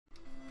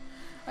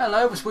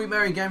Hello, it's Sweet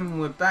Mary Gaming.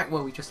 We're back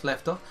where we just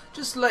left off.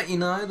 Just to let you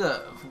know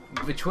that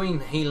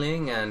between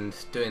healing and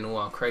doing all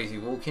our crazy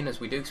walking as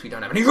we do, because we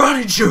don't have any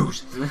running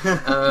shoes,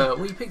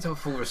 we picked up a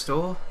full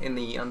restore in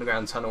the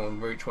underground tunnel on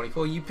Route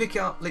 24. You pick it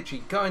up,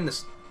 literally go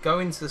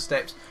into the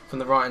steps from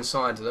the right hand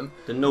side of them.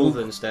 The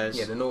northern stairs.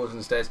 Yeah, the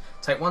northern stairs.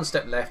 Take one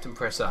step left and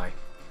press A,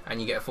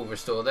 and you get a full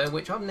restore there,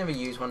 which I've never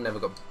used one, never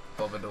got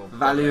bothered or.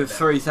 Value of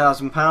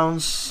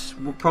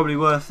 £3,000, probably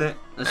worth it,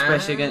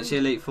 especially against the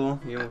Elite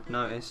Four. You'll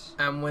notice.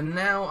 And we're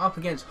now up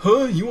against.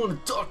 Huh? You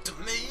want to talk to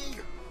me?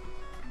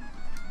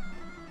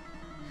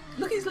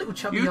 Look at his little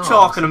chubby. You arms.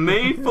 talking to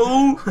me,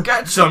 fool?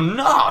 Get some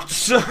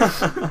nuts!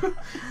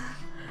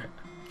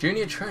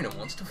 Junior trainer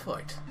wants to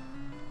fight.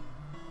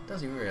 Does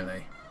he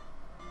really?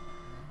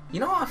 You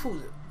know what I thought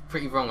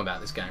pretty wrong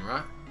about this game,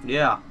 right?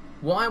 Yeah.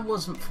 Why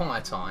wasn't fire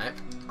type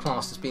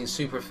classed as being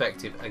super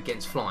effective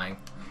against flying?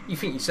 You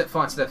think you set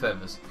fire to their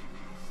feathers?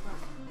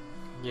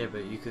 Yeah,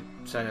 but you could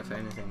say that for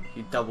anything.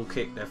 You double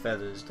kick their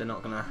feathers, they're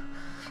not gonna.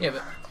 Yeah,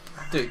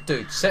 but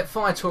dude, set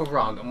fire to a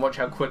rug and watch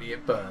how quickly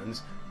it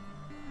burns.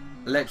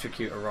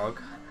 Electrocute a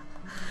rug.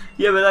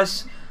 Yeah, but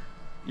that's.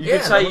 You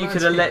could say you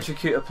could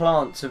electrocute a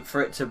plant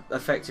for it to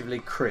effectively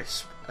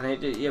crisp,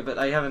 and yeah, but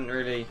they haven't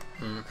really.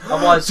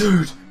 Otherwise,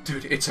 dude,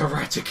 it's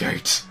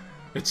Eradicate.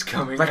 It's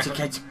coming.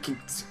 Eradicate.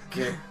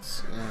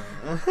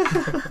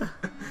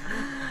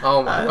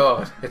 Oh my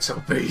god, it's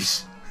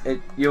obese.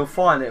 You'll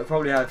find it'll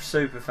probably have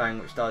Super Fang,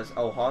 which does.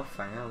 Oh, Hyper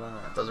Fang, how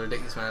about that? Does a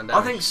ridiculous amount of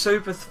damage. I think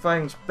Super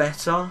Fang's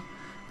better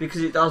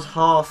because it does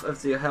half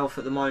of the health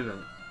at the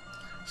moment.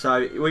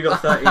 So we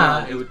got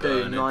 39, it would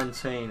do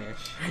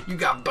 19-ish. You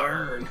got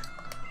burned.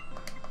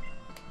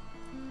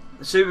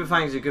 Super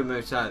Fang's a good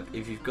move to have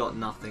if you've got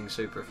nothing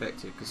super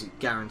effective because it's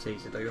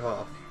guaranteed to do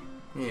half.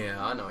 Yeah,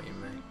 I know what you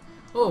mean.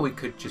 Or we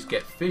could just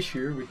get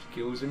Fisher, which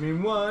kills him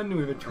in one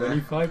with a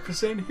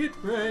 25% hit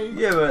rate.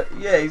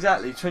 Yeah,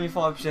 exactly.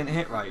 25%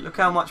 hit rate. Look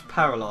how much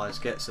Paralyze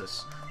gets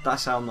us.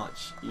 That's how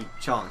much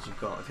chance you've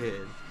got of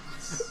hitting.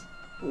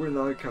 Or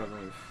no, I can't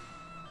move.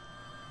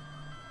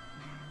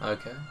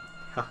 Okay.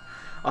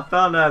 I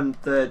found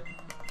the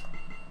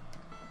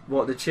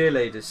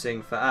cheerleaders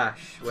sing for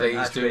Ash when Please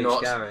Ash do beats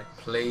not. Gary.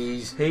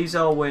 Please. He's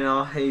our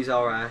winner. He's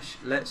our Ash.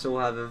 Let's all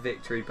have a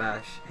victory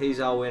bash. He's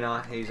our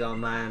winner. He's our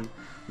man.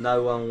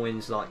 No one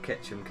wins like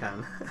Ketchum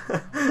can.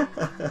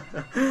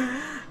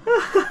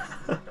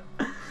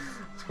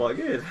 It's quite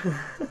good.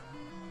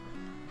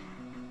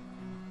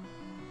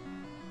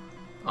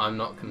 I'm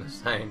not going to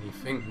say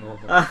anything more.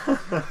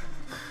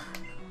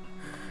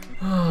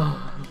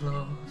 Oh,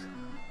 Lord.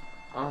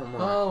 Oh, my.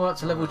 Oh, we're up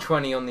to level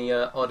 20 on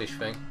the oddish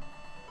thing.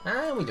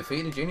 And we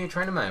defeated a junior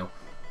trainer male.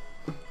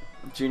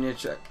 Junior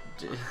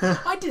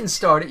I didn't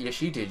start it.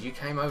 Yes, you did. You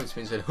came over to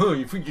me and said, "Huh,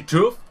 you think you're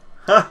tough?"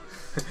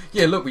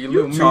 Yeah, look with your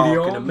little meaty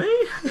talking arm. to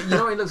me? You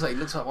know what he looks like? He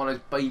looks like one of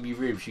those baby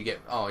ribs you get.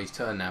 Oh, he's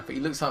turned now, but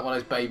he looks like one of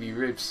those baby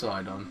ribs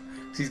side on.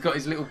 Because he's got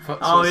his little.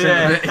 Oh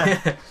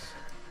yeah.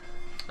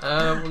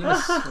 We're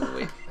gonna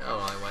switch.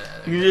 Oh, wait.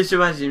 You can just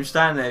imagine him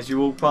standing there as you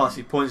walk past.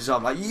 He points his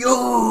arm like,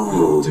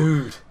 "Yo,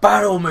 dude,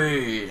 battle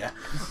me!"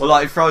 Or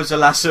like he throws a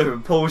lasso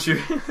and pulls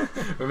you.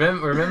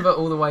 remember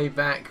all the way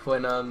back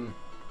when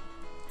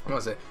what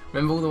was it?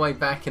 Remember all the way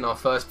back in our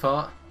first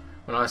part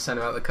when I was saying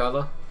about the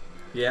colour?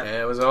 Yeah.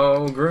 It was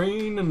all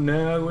green and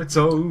now it's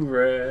all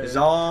red. It's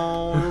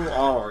all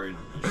orange.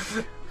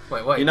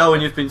 Wait. You know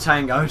when you've been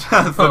tangoed?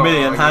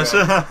 Vermillion has.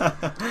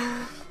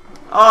 Yeah.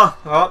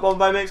 Alright,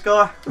 Bombay mix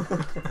guy.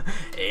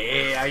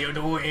 Hey, how you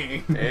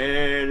doing?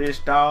 Hey, this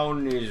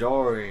town is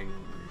orange.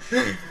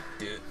 Dude.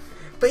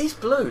 But he's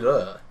blue,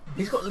 look.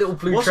 He's got little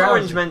blue What's trousers.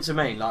 orange meant to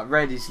mean? Like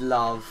red is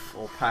love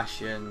or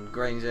passion,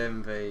 green's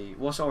envy.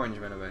 What's orange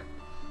meant to be?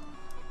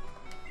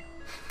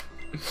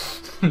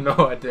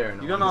 No idea.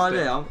 You got no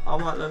idea? I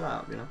might look that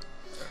up, you know.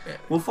 Yeah.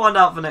 We'll find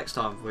out for next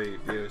time for you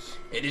viewers.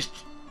 It is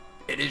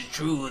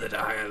true that a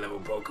higher level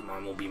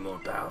Pokemon will be more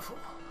powerful,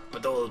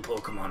 but all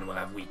Pokemon will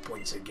have weak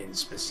points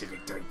against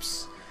specific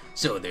types.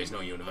 So there's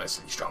no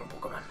universally strong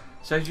Pokemon.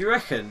 So do you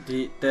reckon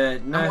the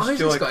Nurse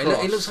Joy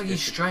Cross... He looks like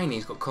he's straining,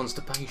 he's got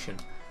constipation.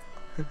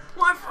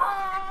 My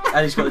friend!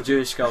 And he's got a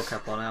Jewish skull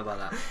cap on, how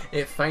about that?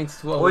 It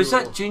faints well. Or is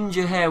that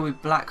ginger hair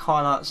with black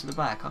highlights at the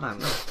back? I don't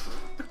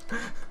know.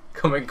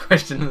 Comment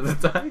question of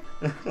the day.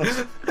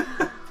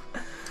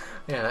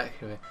 Yeah, that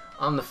could be.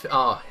 I'm the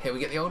here we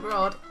get the old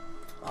rod.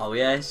 Oh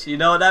yes, you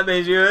know what that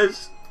means,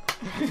 viewers?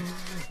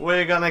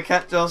 We're gonna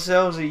catch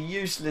ourselves a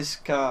useless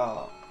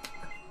car.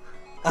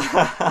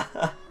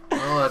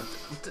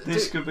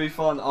 This could be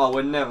fun. Oh,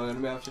 we're never going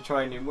to be able to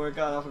train him. We're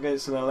going up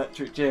against an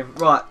electric gym.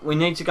 Right, we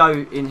need to go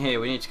in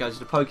here. We need to go to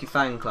the Poke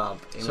Fan Club,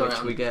 in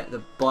which we get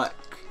the bike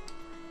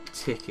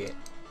ticket.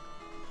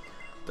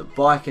 The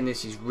bike in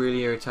this is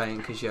really irritating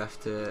because you have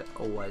to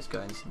always go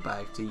into the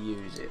bag to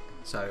use it.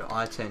 So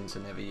I tend to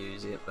never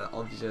use it, but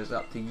obviously it's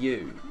up to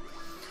you.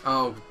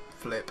 Oh,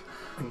 flip.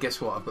 And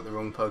guess what? I've got the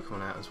wrong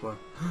Pokemon out as well.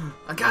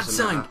 I got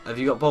something! Have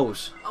you got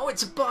balls? Oh,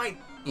 it's a bite!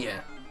 Yeah,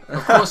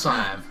 of course I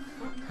have.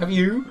 Have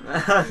you?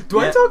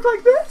 Do Yeah. I talk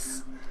like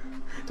this?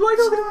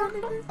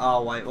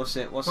 Oh wait, what's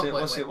it? What's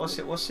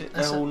it?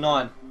 They're all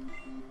 9.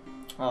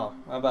 Oh,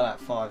 how about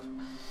that 5?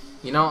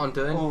 You know what I'm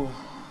doing? Oh.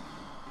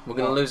 We're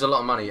going to lose a lot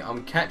of money.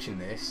 I'm catching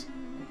this.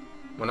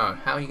 Well, no.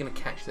 How are you going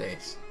to catch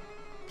this?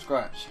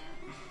 Scratch.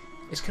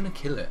 It's going to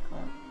kill it. Oh.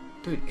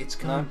 Dude, it's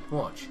going to...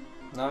 Watch.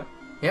 No.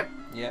 Yep.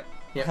 Yep.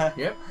 Yep.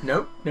 Yep.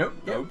 Nope. Nope.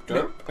 Nope.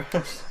 Nope.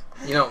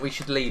 You know what? We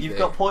should leave You've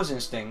got Poison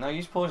Sting. No,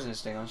 use Poison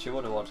Sting on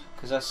Shiwadawad.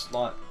 Because that's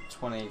like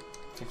 20,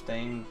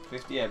 15,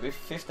 50, yeah,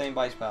 15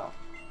 base power.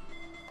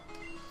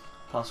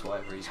 Plus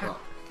whatever he's got.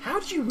 How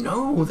do you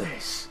know all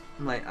this?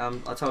 Mate,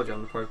 I told you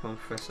I'm the Pokemon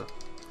Professor.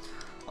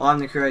 I'm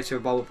the creator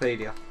of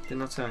Bulbapedia.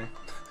 Didn't I tell you?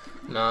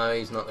 No,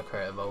 he's not the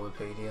creator of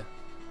Bulbapedia.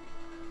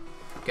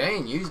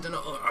 Again, used an...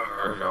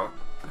 Oh,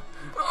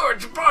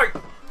 it's a bite!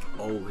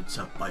 Oh, it's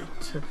a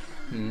bite.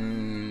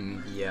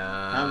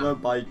 Yeah. Have a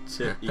bite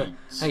to eat.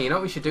 Hey, you know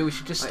what we should do? We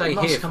should just stay it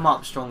here. must come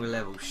up stronger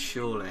levels,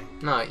 surely.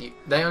 No,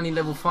 they only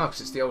level 5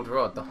 because it's the older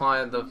rod. The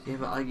higher the... Yeah,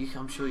 but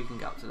I'm sure you can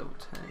get up to level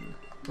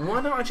 10.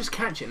 Why don't I just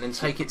catch it and then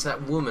take it to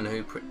that woman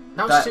who...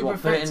 That was super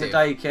put it effective. in the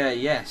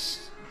daycare,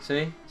 yes.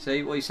 See?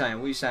 See? What are you saying?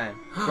 What are you saying?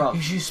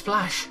 You should use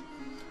Splash.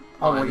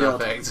 Oh my god.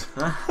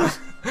 Perfect.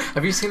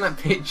 Have you seen that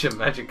picture of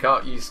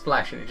Magikarp use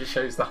Splash and it just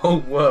shows the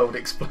whole world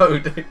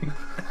exploding?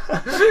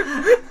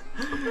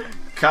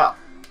 Cut.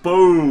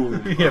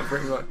 Boom. Yeah,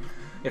 pretty much.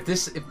 If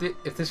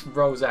this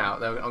rolls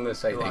out, I'm going to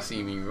say right. They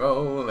see me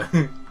roll.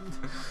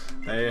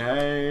 They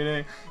hate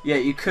it. Yeah,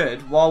 you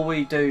could, while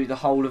we do the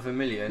whole of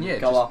Vermillion, yeah,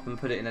 go up and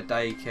put it in a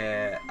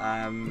daycare.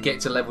 Get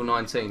to level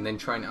 19, then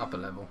train it up a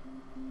level.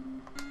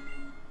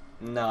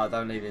 No,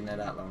 don't leave it in there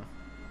that long.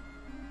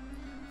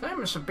 They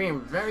must have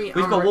been very...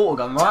 We've got water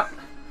gun, right?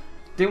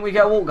 Didn't we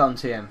get a water gun,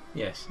 TM?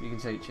 Yes. You can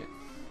teach it.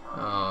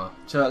 Oh.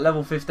 So at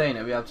level 15,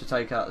 it'll be able to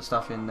take out the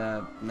stuff in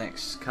the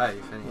next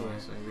cave anyway, yeah.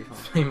 So it'll be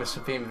fine. They must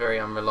have been very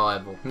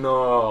unreliable.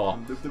 No.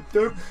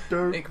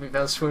 It could be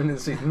about swimming in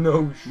the sea.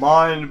 No.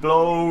 Mind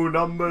blow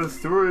number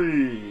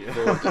 3.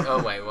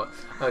 Oh wait, what?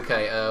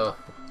 Okay,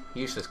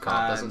 useless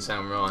carp doesn't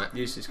sound right.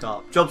 Useless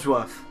carp.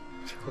 Jobsworth.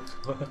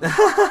 What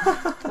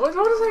does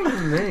that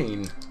even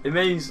mean? It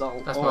means...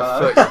 That's my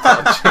foot you're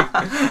touching.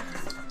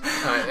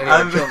 Alright,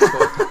 anyway,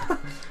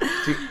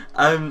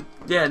 Jobsworth.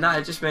 Yeah, no,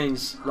 it just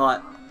means,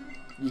 like,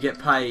 you get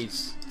paid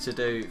to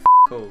do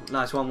cool.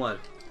 No, it's one word.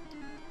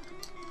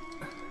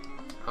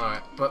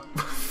 Alright, but...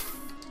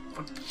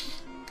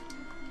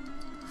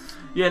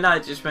 Yeah, no,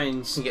 it just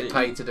means... You get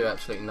paid to do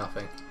absolutely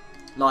nothing.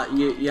 Like,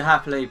 you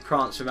happily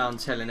prance around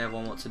telling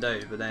everyone what to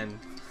do, but then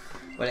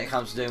when it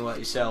comes to doing work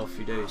yourself,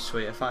 you do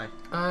sweet affair.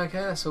 Okay,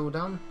 that's all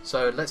done.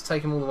 So let's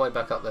take him all the way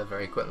back up there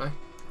very quickly.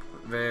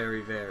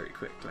 Very, very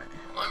quickly.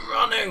 I'm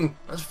running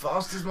as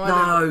fast as my...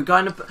 No, go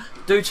and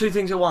do 2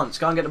 things at once.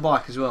 Go and get the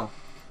bike as well.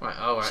 Right,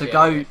 alright. So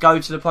yeah, go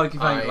to the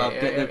Pokefan Club.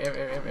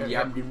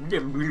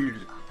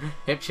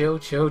 Yep,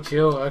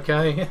 chill,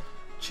 okay.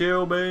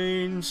 Chill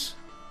beans.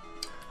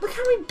 Look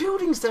how many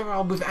buildings there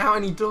are without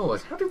any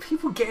doors. How do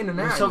people get in and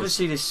out? It's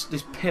obviously this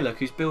pillock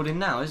who's building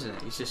now, isn't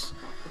it? He's just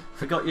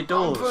forgot your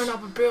doors. I'm putting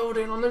up a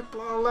building on this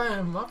block of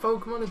land. My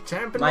Pokemon is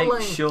tamping the lane.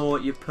 Make sure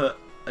you put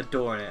a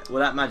door in it. Well,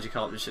 that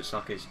Magikarp just looks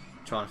like it's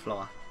trying to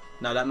fly.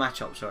 No, that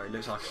Machop, sorry,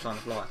 looks like it's trying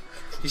to fly.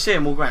 You see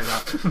him walk around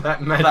like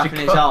that flapping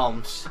his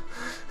arms.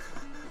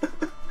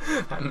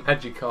 That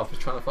Magikarp is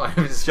trying to fly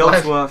over his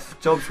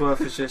Jobsworth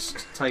has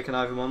just taken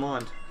over my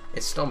mind.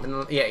 It's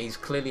stomping. Yeah, he's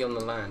clearly on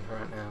the land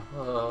right now.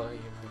 Oh,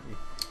 yeah.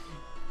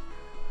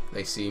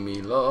 They see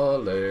me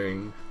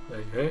lolling.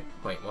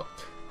 Wait, what?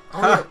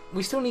 Oh,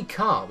 we still need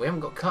cut. We haven't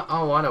got cut.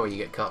 Oh, I know where you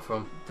get cut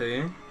from. Do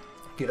you?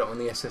 Get it on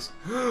the SS.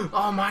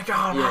 Oh my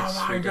god! Yes,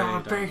 oh my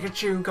god!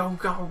 Pikachu, go!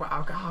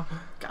 Oh god!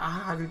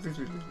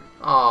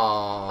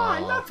 Oh, I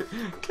love it.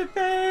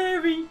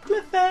 Clefairy.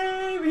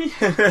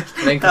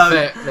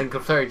 Then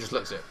Clefairy just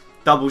looks at it.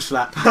 Double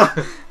slap.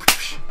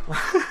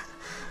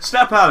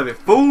 Snap out of it,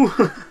 fool.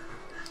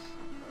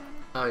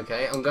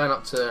 Okay, I'm going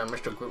up to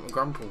Mr.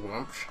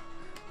 Grumps.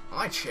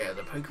 I chair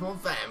the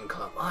Pokemon Fan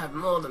Club. I have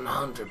more than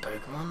 100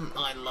 Pokemon.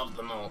 I love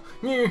them all.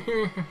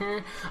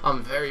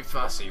 I'm very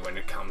fussy when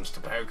it comes to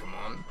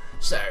Pokemon.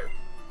 So,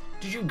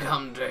 did you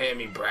come to hear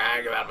me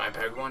brag about my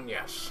Pokemon?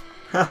 Yes.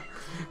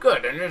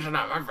 Good, and listen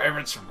up. My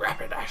favourite's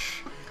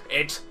Rapidash.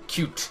 It's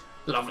cute,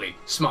 lovely,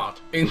 smart,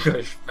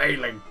 English,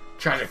 failing,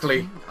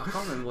 tragically. I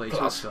can't remember what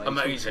plus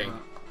amazing.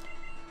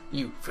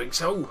 You think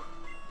so?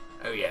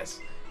 Oh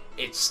yes.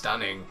 It's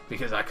stunning,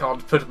 because I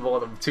can't put more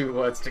than 2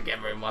 words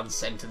together in one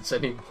sentence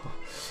anymore.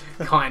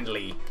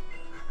 Kindly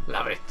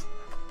love it.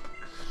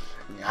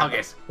 Yeah, Hug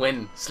it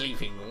when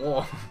sleeping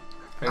warm.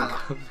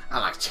 I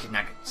like chicken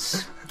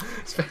nuggets.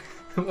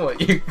 What,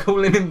 you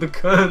calling him the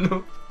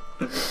Colonel?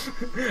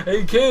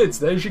 Hey kids,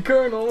 there's your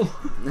Colonel.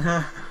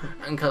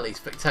 And Cully,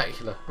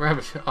 spectacular.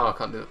 Rabbit. Oh, I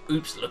can't do it.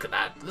 Oops, look at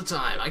that. The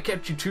time. I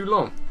kept you too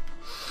long.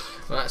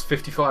 Well, that's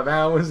 55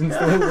 hours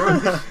instead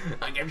of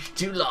I kept you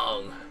too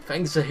long.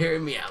 Thanks for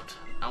hearing me out.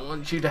 I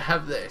want you to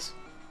have this.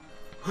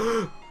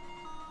 Oh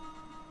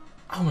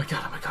my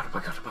god, oh my god, oh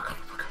my god, oh my god,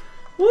 oh my god.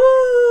 Woo!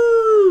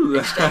 Woo!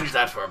 Exchange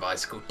that for a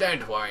bicycle.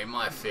 Don't worry,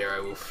 my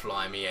Firo will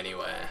fly me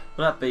anywhere.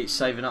 Well, that beats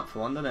saving up for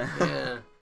one, doesn't it? Yeah.